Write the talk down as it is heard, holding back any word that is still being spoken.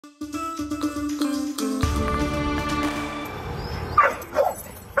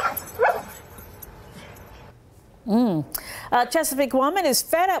A Chesapeake woman is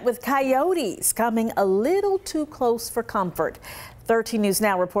fed up with coyotes coming a little too close for comfort. 13 News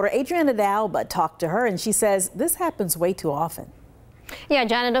Now reporter Adriana D'Alba talked to her, and she says this happens way too often. Yeah,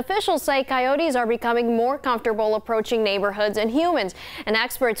 Janet, officials say coyotes are becoming more comfortable approaching neighborhoods and humans. And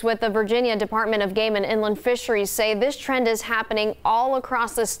experts with the Virginia Department of Game and Inland Fisheries say this trend is happening all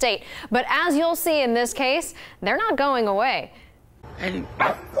across the state. But as you'll see in this case, they're not going away.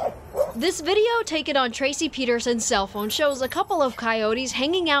 This video taken on Tracy Peterson's cell phone shows a couple of coyotes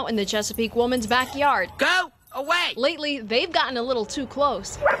hanging out in the Chesapeake woman's backyard. Go away! Lately, they've gotten a little too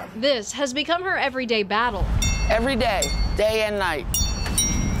close. This has become her everyday battle. Every day and night.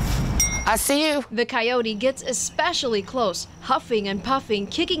 I see you. The coyote gets especially close, huffing and puffing,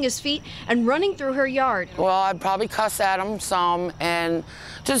 kicking his feet and running through her yard. Well, I'd probably cuss at him some and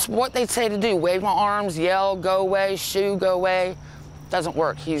just what they say to do. Wave my arms, yell, go away, shoo, go away. Doesn't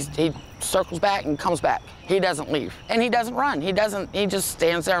work. He circles back and comes back. He doesn't leave. And he doesn't run. He just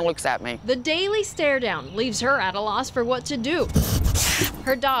stands there and looks at me. The daily stare down leaves her at a loss for what to do.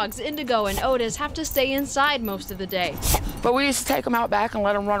 Her dogs, Indigo and Otis, have to stay inside most of the day. But we used to take them out back and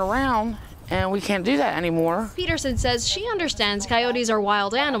let them run around, and we can't do that anymore. Peterson says she understands coyotes are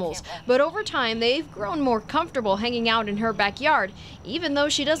wild animals, but over time they've grown more comfortable hanging out in her backyard, even though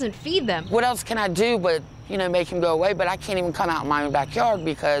she doesn't feed them. What else can I do but, make him go away? But I can't even come out in my own backyard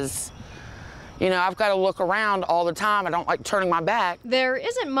because, I've got to look around all the time. I don't like turning my back. There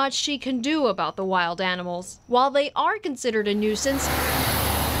isn't much she can do about the wild animals. While they are considered a nuisance,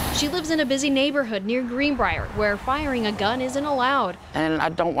 she lives in a busy neighborhood near Greenbrier where firing a gun isn't allowed. And I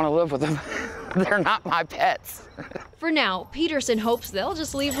don't want to live with them. They're not my pets. For now, Peterson hopes they'll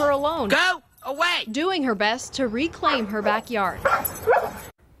just leave her alone. Go away! Doing her best to reclaim her backyard.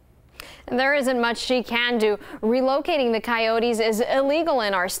 There isn't much she can do. Relocating the coyotes is illegal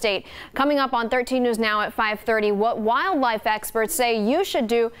in our state. Coming up on 13 News Now at 5:30, what wildlife experts say you should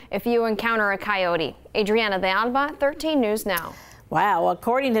do if you encounter a coyote. Adriana D'Alba, 13 News Now. Wow,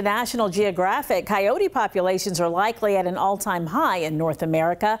 according to National Geographic, coyote populations are likely at an all-time high in North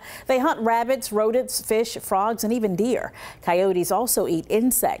America. They hunt rabbits, rodents, fish, frogs, and even deer. Coyotes also eat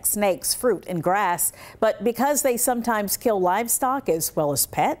insects, snakes, fruit, and grass. But because they sometimes kill livestock as well as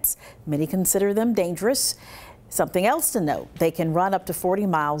pets, many consider them dangerous. Something else to note, they can run up to 40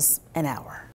 miles an hour.